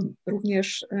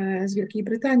 również z Wielkiej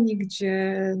Brytanii,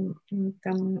 gdzie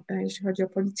tam, jeśli chodzi o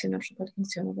policję, na przykład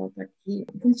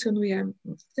funkcjonuje,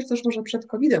 też może przed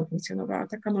COVID-em funkcjonowała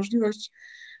taka możliwość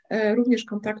również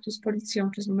kontaktu z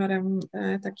policją czy z numerem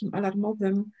takim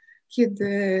alarmowym,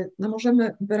 kiedy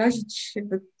możemy wyrazić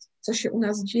jakby co się u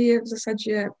nas dzieje w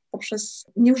zasadzie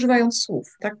nie używając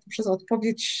słów, tak, poprzez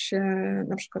odpowiedź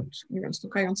na przykład, nie wiem,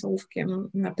 stukając ołówkiem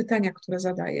na pytania, które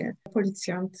zadaje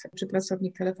policjant czy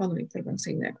pracownik telefonu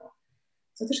interwencyjnego.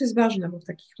 Co też jest ważne, bo w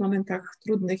takich momentach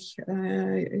trudnych,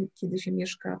 kiedy się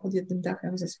mieszka pod jednym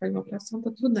dachem ze swoim oprawcą,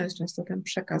 to trudno jest często ten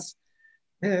przekaz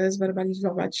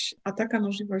zwerbalizować, a taka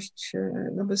możliwość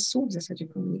bez słów w zasadzie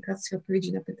komunikacji,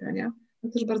 odpowiedzi na pytania, to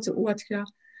też bardzo ułatwia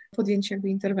podjęcie jakby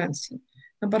interwencji.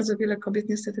 Bardzo wiele kobiet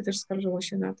niestety też skarżyło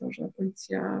się na to, że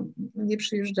policja nie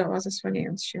przyjeżdżała,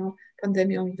 zasłaniając się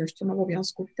pandemią, ilością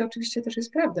obowiązków. I to oczywiście też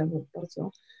jest prawda, bo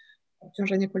bardzo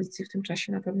obciążenie policji w tym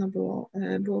czasie na pewno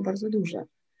było bardzo duże.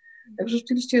 Także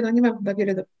rzeczywiście nie mam chyba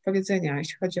wiele do powiedzenia,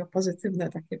 jeśli chodzi o pozytywne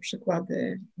takie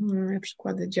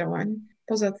przykłady działań.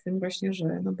 Poza tym właśnie,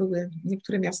 że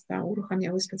niektóre miasta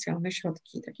uruchamiały specjalne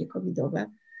środki takie covidowe,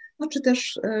 czy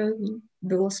też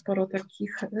było sporo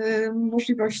takich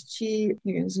możliwości,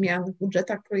 nie wiem, zmian w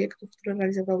budżetach projektów, które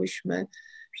realizowałyśmy,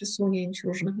 przesunięć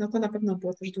różnych, to na pewno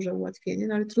było też duże ułatwienie,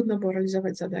 ale trudno było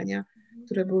realizować zadania,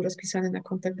 które były rozpisane na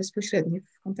kontakt bezpośredni,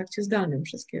 w kontakcie zdalnym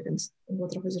wszystkie, więc to było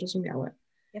trochę zrozumiałe.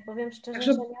 Ja powiem szczerze,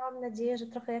 że miałam nadzieję, że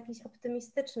trochę jakichś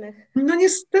optymistycznych.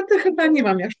 Niestety chyba nie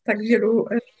mam aż tak wielu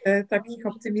takich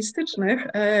optymistycznych,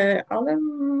 ale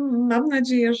mam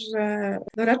nadzieję, że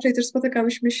raczej też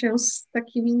spotykałyśmy się z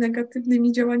takimi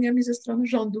negatywnymi działaniami ze strony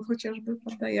rządu, chociażby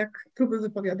jak próby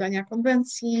wypowiadania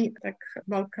konwencji, tak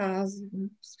walka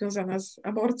związana z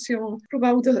aborcją,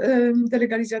 próba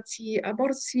delegalizacji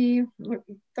aborcji.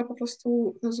 To po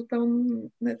prostu zupełnie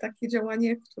takie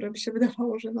działanie, które by się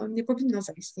wydawało, że nie powinno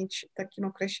zaistnieć w takim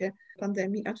okresie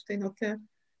pandemii, a tutaj te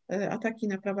ataki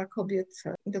na prawa kobiet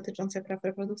i dotyczące praw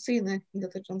reprodukcyjnych, i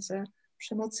dotyczące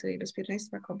przemocy i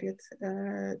bezpieczeństwa kobiet,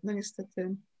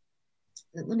 niestety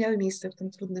miały miejsce w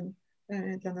tym trudnym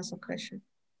dla nas okresie.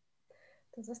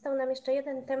 To został nam jeszcze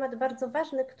jeden temat bardzo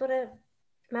ważny, który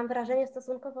mam wrażenie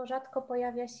stosunkowo rzadko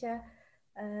pojawia się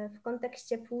w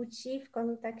kontekście płci, w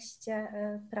kontekście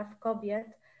praw kobiet.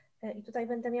 I tutaj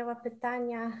będę miała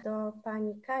pytania do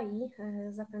pani Kai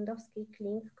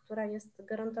Zapędowskiej-Kling, która jest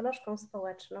gerontolożką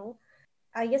społeczną.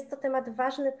 A jest to temat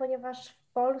ważny, ponieważ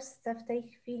w Polsce w tej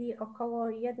chwili około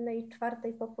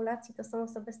 1/4 populacji to są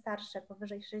osoby starsze,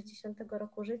 powyżej 60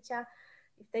 roku życia.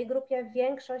 I w tej grupie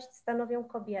większość stanowią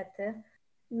kobiety.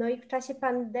 No i w czasie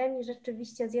pandemii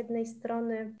rzeczywiście z jednej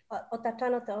strony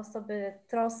otaczano te osoby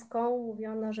troską,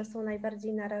 mówiono, że są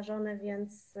najbardziej narażone,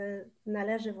 więc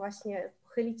należy właśnie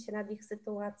pochylić się nad ich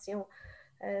sytuacją,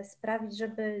 sprawić,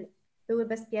 żeby były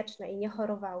bezpieczne i nie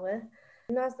chorowały.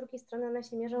 No a z drugiej strony one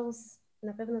się mierzą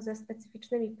na pewno ze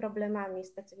specyficznymi problemami,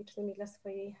 specyficznymi dla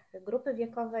swojej grupy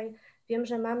wiekowej. Wiem,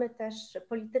 że mamy też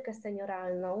politykę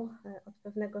senioralną od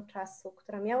pewnego czasu,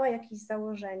 która miała jakieś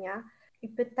założenia. I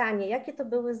pytanie, jakie to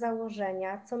były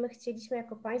założenia, co my chcieliśmy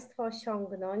jako państwo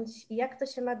osiągnąć i jak to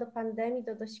się ma do pandemii,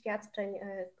 do doświadczeń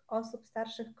osób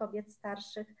starszych, kobiet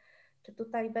starszych, czy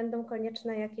tutaj będą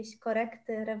konieczne jakieś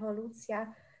korekty,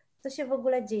 rewolucja? Co się w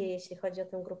ogóle dzieje, jeśli chodzi o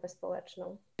tę grupę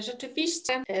społeczną?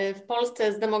 Rzeczywiście w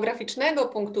Polsce z demograficznego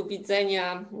punktu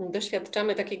widzenia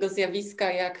doświadczamy takiego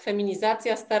zjawiska jak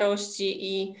feminizacja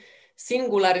starości i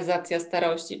singularyzacja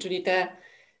starości, czyli te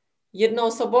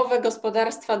jednoosobowe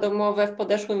gospodarstwa domowe w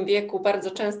podeszłym wieku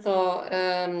bardzo często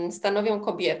stanowią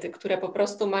kobiety, które po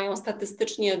prostu mają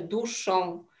statystycznie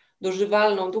dłuższą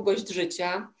dożywalną długość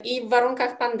życia i w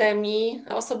warunkach pandemii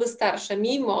osoby starsze,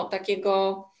 mimo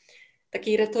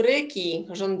takiej retoryki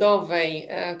rządowej,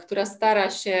 która stara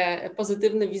się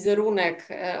pozytywny wizerunek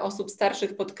osób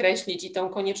starszych podkreślić i tą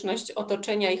konieczność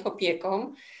otoczenia ich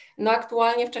opieką, no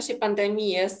aktualnie w czasie pandemii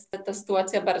jest ta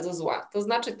sytuacja bardzo zła. To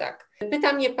znaczy tak,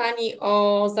 pyta mnie Pani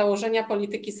o założenia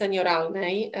polityki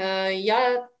senioralnej.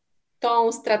 Ja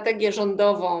tą strategię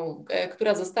rządową,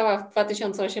 która została w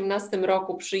 2018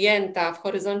 roku przyjęta w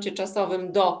horyzoncie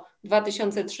czasowym do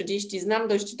 2030, znam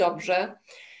dość dobrze.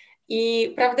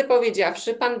 I prawdę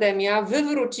powiedziawszy, pandemia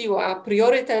wywróciła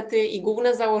priorytety i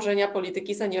główne założenia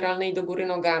polityki senioralnej do góry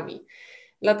nogami.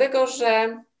 Dlatego,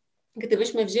 że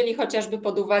gdybyśmy wzięli chociażby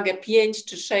pod uwagę 5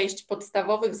 czy 6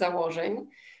 podstawowych założeń,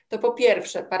 to po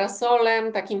pierwsze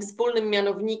parasolem, takim wspólnym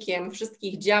mianownikiem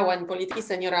wszystkich działań polityki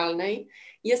senioralnej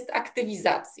jest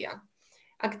aktywizacja.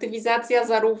 Aktywizacja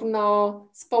zarówno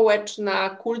społeczna,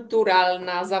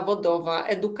 kulturalna, zawodowa,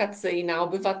 edukacyjna,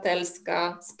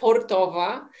 obywatelska,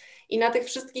 sportowa. I na tych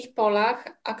wszystkich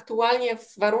polach aktualnie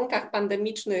w warunkach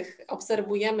pandemicznych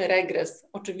obserwujemy regres,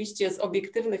 oczywiście z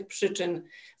obiektywnych przyczyn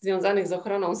związanych z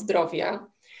ochroną zdrowia.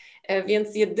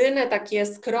 Więc jedyne takie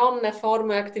skromne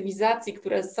formy aktywizacji,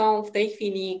 które są w tej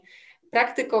chwili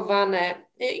praktykowane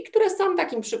i które są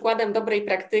takim przykładem dobrej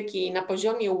praktyki na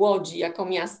poziomie Łodzi jako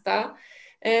miasta,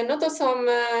 no to są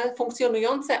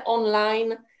funkcjonujące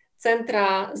online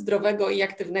centra zdrowego i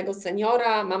aktywnego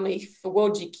seniora. Mamy ich w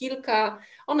Łodzi kilka.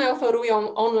 One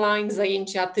oferują online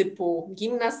zajęcia typu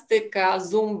gimnastyka,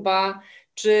 zumba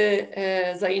czy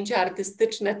zajęcia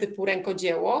artystyczne typu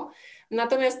rękodzieło.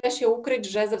 Natomiast da się ukryć,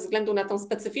 że ze względu na tą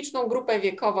specyficzną grupę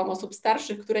wiekową osób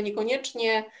starszych, które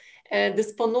niekoniecznie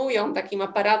dysponują takim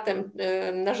aparatem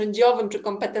narzędziowym czy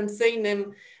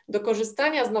kompetencyjnym do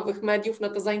korzystania z nowych mediów, no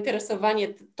to zainteresowanie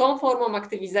tą formą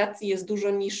aktywizacji jest dużo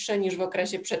niższe niż w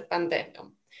okresie przed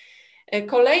pandemią.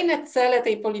 Kolejne cele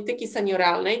tej polityki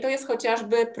senioralnej to jest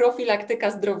chociażby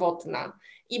profilaktyka zdrowotna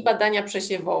i badania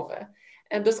przesiewowe.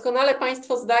 Doskonale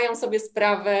Państwo zdają sobie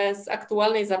sprawę z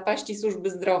aktualnej zapaści służby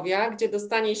zdrowia, gdzie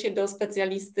dostanie się do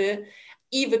specjalisty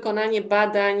i wykonanie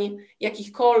badań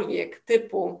jakichkolwiek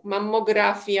typu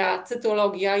mammografia,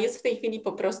 cytologia jest w tej chwili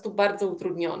po prostu bardzo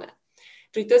utrudnione.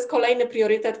 Czyli to jest kolejny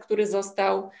priorytet, który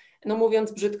został, no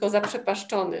mówiąc brzydko,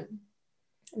 zaprzepaszczony.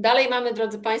 Dalej mamy,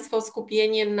 drodzy Państwo,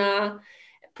 skupienie na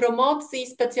promocji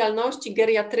specjalności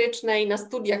geriatrycznej na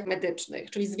studiach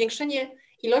medycznych, czyli zwiększenie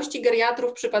ilości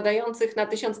geriatrów przypadających na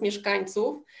 1000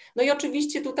 mieszkańców. No i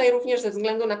oczywiście tutaj również ze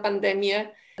względu na pandemię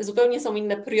zupełnie są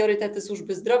inne priorytety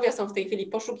służby zdrowia. Są w tej chwili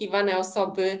poszukiwane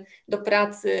osoby do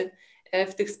pracy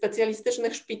w tych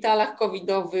specjalistycznych szpitalach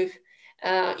covidowych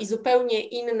i zupełnie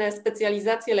inne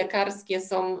specjalizacje lekarskie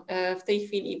są w tej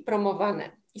chwili promowane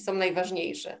i są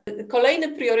najważniejsze. Kolejny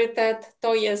priorytet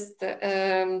to jest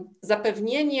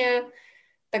zapewnienie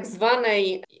tak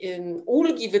zwanej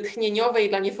ulgi wytchnieniowej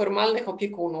dla nieformalnych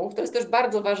opiekunów. To jest też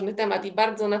bardzo ważny temat i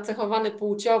bardzo nacechowany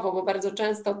płciowo, bo bardzo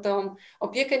często tą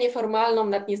opiekę nieformalną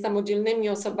nad niesamodzielnymi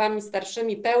osobami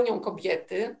starszymi pełnią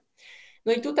kobiety.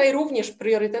 No i tutaj również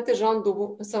priorytety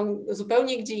rządu są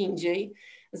zupełnie gdzie indziej.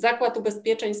 Zakład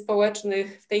Ubezpieczeń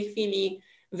Społecznych w tej chwili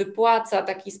wypłaca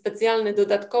taki specjalny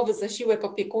dodatkowy zasiłek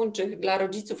opiekuńczy dla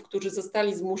rodziców, którzy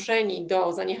zostali zmuszeni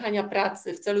do zaniechania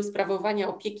pracy w celu sprawowania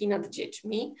opieki nad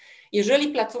dziećmi, jeżeli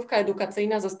placówka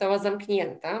edukacyjna została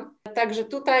zamknięta. Także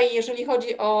tutaj, jeżeli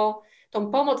chodzi o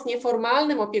tą pomoc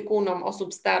nieformalnym opiekunom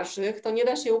osób starszych, to nie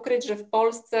da się ukryć, że w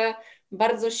Polsce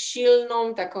bardzo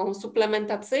silną, taką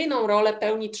suplementacyjną rolę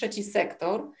pełni trzeci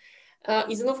sektor.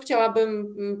 I znów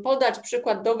chciałabym podać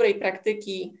przykład dobrej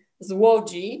praktyki z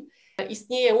Łodzi.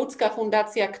 Istnieje łódzka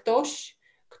Fundacja Ktoś,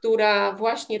 która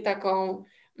właśnie taką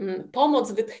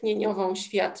pomoc wytchnieniową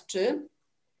świadczy.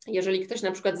 Jeżeli ktoś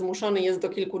na przykład zmuszony jest do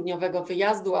kilkudniowego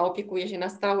wyjazdu, a opiekuje się na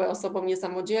stałe osobą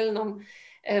niesamodzielną,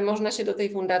 można się do tej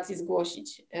fundacji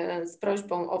zgłosić z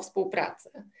prośbą o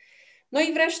współpracę. No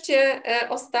i wreszcie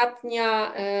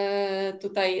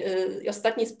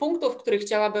ostatni z punktów, który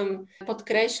chciałabym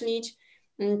podkreślić,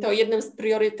 to jednym z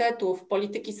priorytetów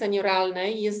polityki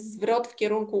senioralnej jest zwrot w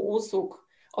kierunku usług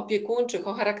opiekuńczych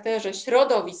o charakterze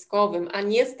środowiskowym, a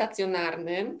nie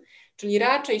stacjonarnym, czyli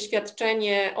raczej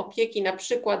świadczenie opieki na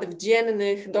przykład w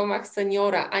dziennych domach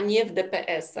seniora, a nie w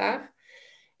DPS-ach.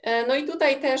 No i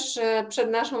tutaj też przed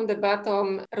naszą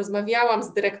debatą rozmawiałam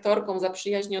z dyrektorką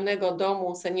zaprzyjaźnionego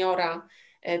domu seniora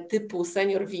typu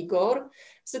Senior Vigor.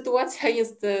 Sytuacja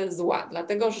jest zła,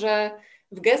 dlatego że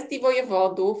w gestii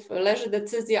wojewodów leży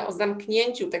decyzja o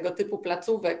zamknięciu tego typu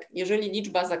placówek, jeżeli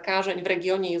liczba zakażeń w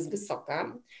regionie jest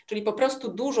wysoka, czyli po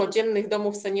prostu dużo dziennych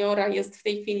domów seniora jest w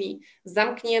tej chwili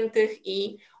zamkniętych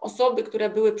i osoby, które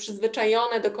były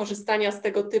przyzwyczajone do korzystania z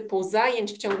tego typu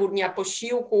zajęć w ciągu dnia,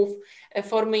 posiłków,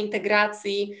 formy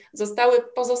integracji, zostały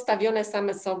pozostawione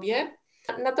same sobie.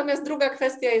 Natomiast druga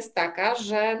kwestia jest taka,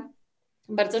 że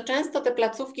bardzo często te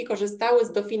placówki korzystały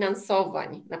z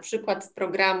dofinansowań, na przykład z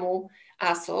programu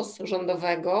ASOS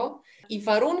rządowego i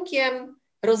warunkiem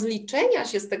rozliczenia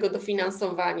się z tego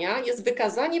dofinansowania jest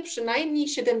wykazanie przynajmniej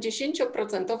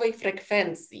 70%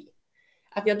 frekwencji.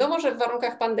 A wiadomo, że w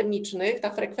warunkach pandemicznych ta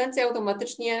frekwencja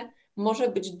automatycznie może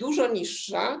być dużo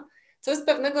niższa, co jest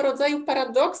pewnego rodzaju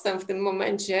paradoksem w tym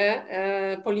momencie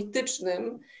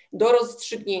politycznym do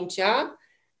rozstrzygnięcia,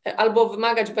 albo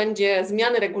wymagać będzie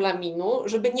zmiany regulaminu,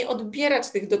 żeby nie odbierać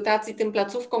tych dotacji tym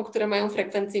placówkom, które mają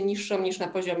frekwencję niższą niż na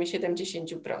poziomie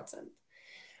 70%.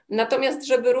 Natomiast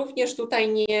żeby również tutaj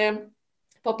nie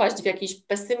popaść w jakiś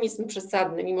pesymizm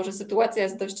przesadny, mimo że sytuacja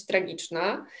jest dość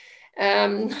tragiczna,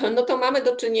 no to mamy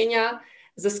do czynienia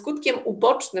ze skutkiem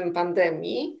ubocznym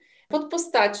pandemii pod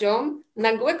postacią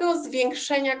nagłego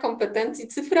zwiększenia kompetencji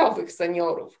cyfrowych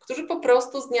seniorów, którzy po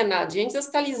prostu z dnia na dzień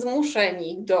zostali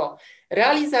zmuszeni do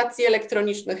realizacji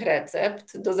elektronicznych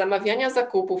recept, do zamawiania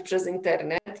zakupów przez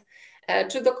internet,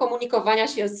 czy do komunikowania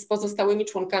się z pozostałymi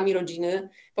członkami rodziny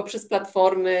poprzez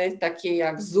platformy takie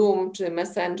jak Zoom, czy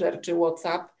Messenger, czy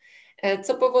WhatsApp,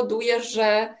 co powoduje,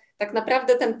 że tak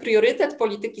naprawdę ten priorytet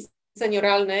polityki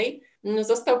senioralnej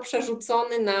został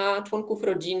przerzucony na członków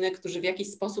rodziny, którzy w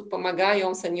jakiś sposób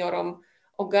pomagają seniorom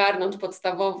ogarnąć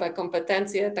podstawowe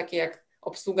kompetencje, takie jak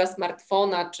obsługa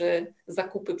smartfona czy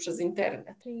zakupy przez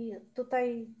internet. Czyli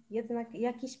tutaj jednak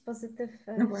jakiś pozytyw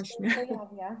właśnie się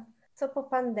pojawia. Co po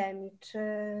pandemii?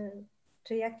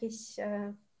 Czy jakieś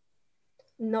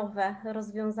nowe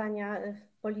rozwiązania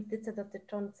w polityce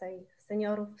dotyczącej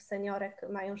seniorów, seniorek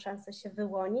mają szansę się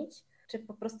wyłonić? Czy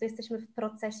po prostu jesteśmy w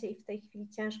procesie i w tej chwili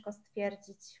ciężko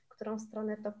stwierdzić, w którą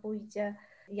stronę to pójdzie,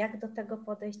 jak do tego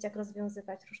podejść, jak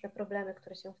rozwiązywać różne problemy,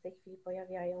 które się w tej chwili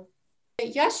pojawiają?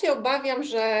 Ja się obawiam,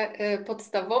 że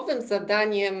podstawowym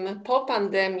zadaniem po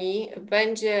pandemii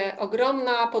będzie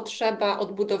ogromna potrzeba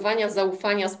odbudowania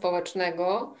zaufania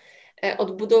społecznego,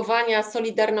 odbudowania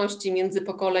solidarności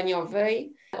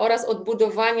międzypokoleniowej oraz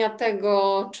odbudowania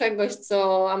tego czegoś,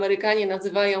 co Amerykanie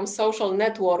nazywają social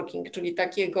networking, czyli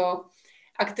takiego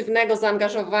aktywnego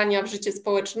zaangażowania w życie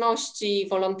społeczności,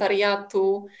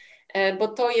 wolontariatu, bo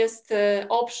to jest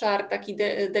obszar taki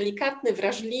delikatny,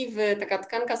 wrażliwy, taka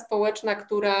tkanka społeczna,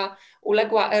 która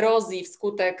uległa erozji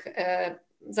wskutek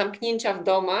zamknięcia w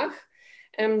domach.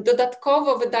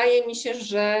 Dodatkowo wydaje mi się,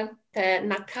 że te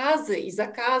nakazy i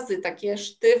zakazy takie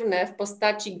sztywne w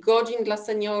postaci godzin dla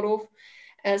seniorów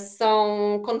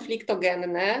są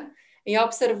konfliktogenne. Ja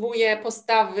obserwuję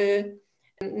postawy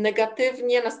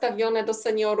negatywnie nastawione do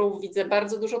seniorów, widzę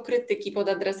bardzo dużo krytyki pod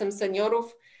adresem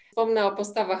seniorów. Wspomnę o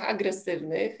postawach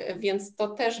agresywnych, więc to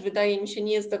też wydaje mi się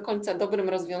nie jest do końca dobrym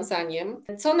rozwiązaniem.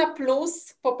 Co na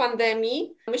plus po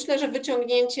pandemii? Myślę, że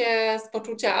wyciągnięcie z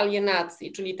poczucia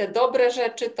alienacji, czyli te dobre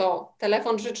rzeczy to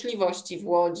telefon życzliwości w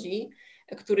Łodzi,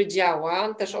 który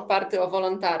działa, też oparty o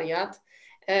wolontariat.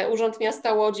 Urząd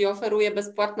Miasta Łodzi oferuje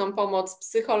bezpłatną pomoc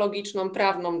psychologiczną,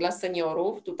 prawną dla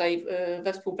seniorów, tutaj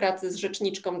we współpracy z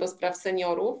rzeczniczką do spraw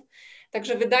seniorów.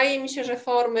 Także wydaje mi się, że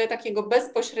formy takiego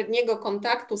bezpośredniego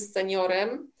kontaktu z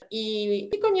seniorem i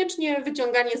niekoniecznie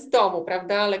wyciąganie z domu,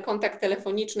 prawda, ale kontakt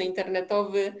telefoniczny,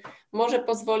 internetowy może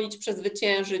pozwolić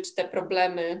przezwyciężyć te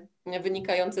problemy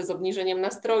wynikające z obniżeniem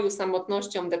nastroju,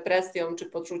 samotnością, depresją czy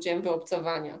poczuciem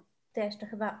wyobcowania. To ja jeszcze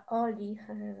chyba Oli,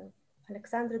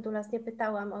 Aleksandry Dulas, nie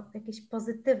pytałam o jakieś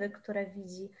pozytywy, które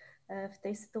widzi w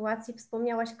tej sytuacji.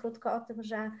 Wspomniałaś krótko o tym,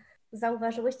 że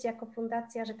zauważyłyście jako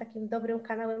fundacja, że takim dobrym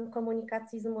kanałem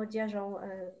komunikacji z młodzieżą,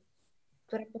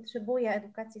 która potrzebuje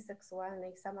edukacji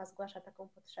seksualnej, sama zgłasza taką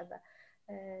potrzebę,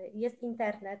 jest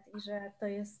internet i że to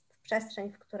jest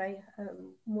przestrzeń, w której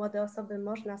młode osoby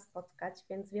można spotkać,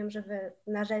 więc wiem, że wy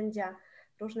narzędzia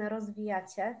różne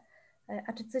rozwijacie.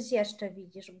 A czy coś jeszcze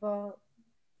widzisz? Bo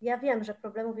ja wiem, że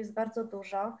problemów jest bardzo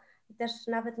dużo i też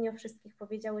nawet nie o wszystkich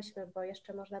powiedziałyśmy, bo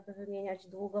jeszcze można by wymieniać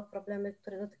długo problemy,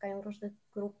 które dotykają różnych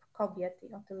grup kobiet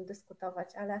i o tym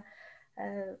dyskutować, ale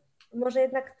może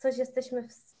jednak coś jesteśmy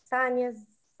w stanie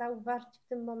zauważyć w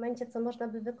tym momencie, co można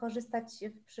by wykorzystać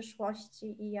w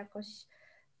przyszłości i jakoś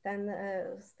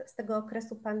z tego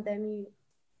okresu pandemii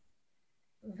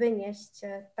wynieść,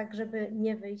 tak żeby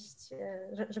nie wyjść,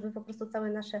 żeby po prostu całe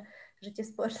nasze życie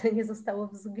społeczne nie zostało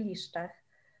w zgliszczach.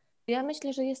 Ja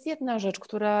myślę, że jest jedna rzecz,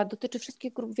 która dotyczy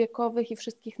wszystkich grup wiekowych i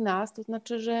wszystkich nas, to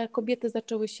znaczy, że kobiety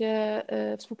zaczęły się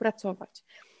współpracować,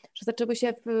 że zaczęły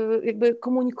się jakby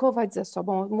komunikować ze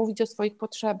sobą, mówić o swoich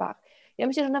potrzebach. Ja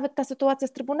myślę, że nawet ta sytuacja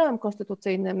z Trybunałem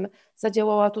Konstytucyjnym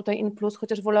zadziałała tutaj in plus,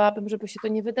 chociaż wolałabym, żeby się to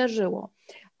nie wydarzyło.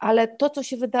 Ale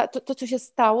to, co się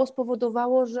stało,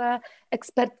 spowodowało, że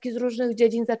ekspertki z różnych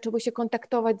dziedzin zaczęły się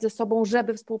kontaktować ze sobą,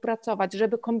 żeby współpracować,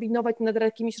 żeby kombinować nad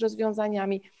jakimiś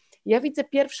rozwiązaniami. Ja widzę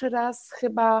pierwszy raz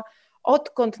chyba,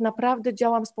 odkąd naprawdę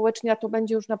działam społecznie, a to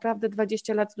będzie już naprawdę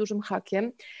 20 lat z dużym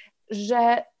hakiem,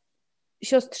 że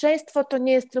siostrzeństwo to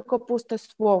nie jest tylko puste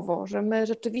słowo, że my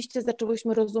rzeczywiście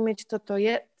zaczęłyśmy rozumieć, co to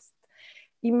jest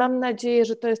i mam nadzieję,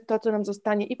 że to jest to, co nam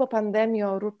zostanie i po pandemii,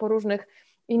 po różnych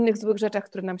innych złych rzeczach,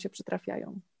 które nam się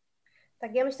przytrafiają.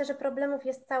 Tak, ja myślę, że problemów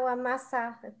jest cała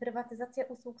masa. Prywatyzacja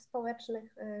usług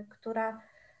społecznych, która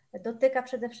dotyka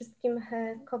przede wszystkim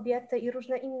kobiety i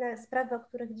różne inne sprawy, o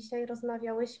których dzisiaj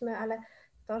rozmawiałyśmy, ale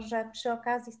to, że przy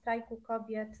okazji strajku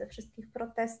kobiet, wszystkich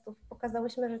protestów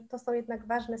pokazałyśmy, że to są jednak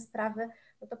ważne sprawy,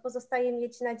 no to pozostaje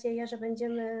mieć nadzieję, że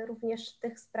będziemy również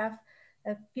tych spraw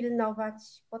pilnować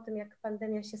po tym, jak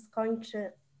pandemia się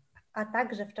skończy, a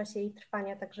także w czasie jej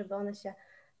trwania, tak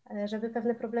żeby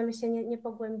pewne problemy się nie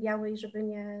pogłębiały i żeby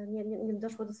nie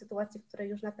doszło do sytuacji, w której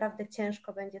już naprawdę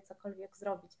ciężko będzie cokolwiek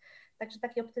zrobić. Także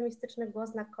taki optymistyczny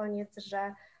głos na koniec,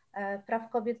 że praw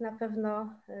kobiet na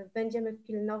pewno będziemy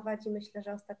pilnować i myślę,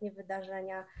 że ostatnie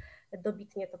wydarzenia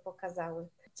dobitnie to pokazały.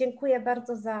 Dziękuję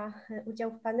bardzo za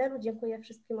udział w panelu, dziękuję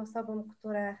wszystkim osobom,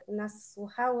 które nas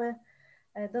słuchały.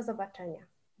 Do zobaczenia.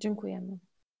 Dziękujemy.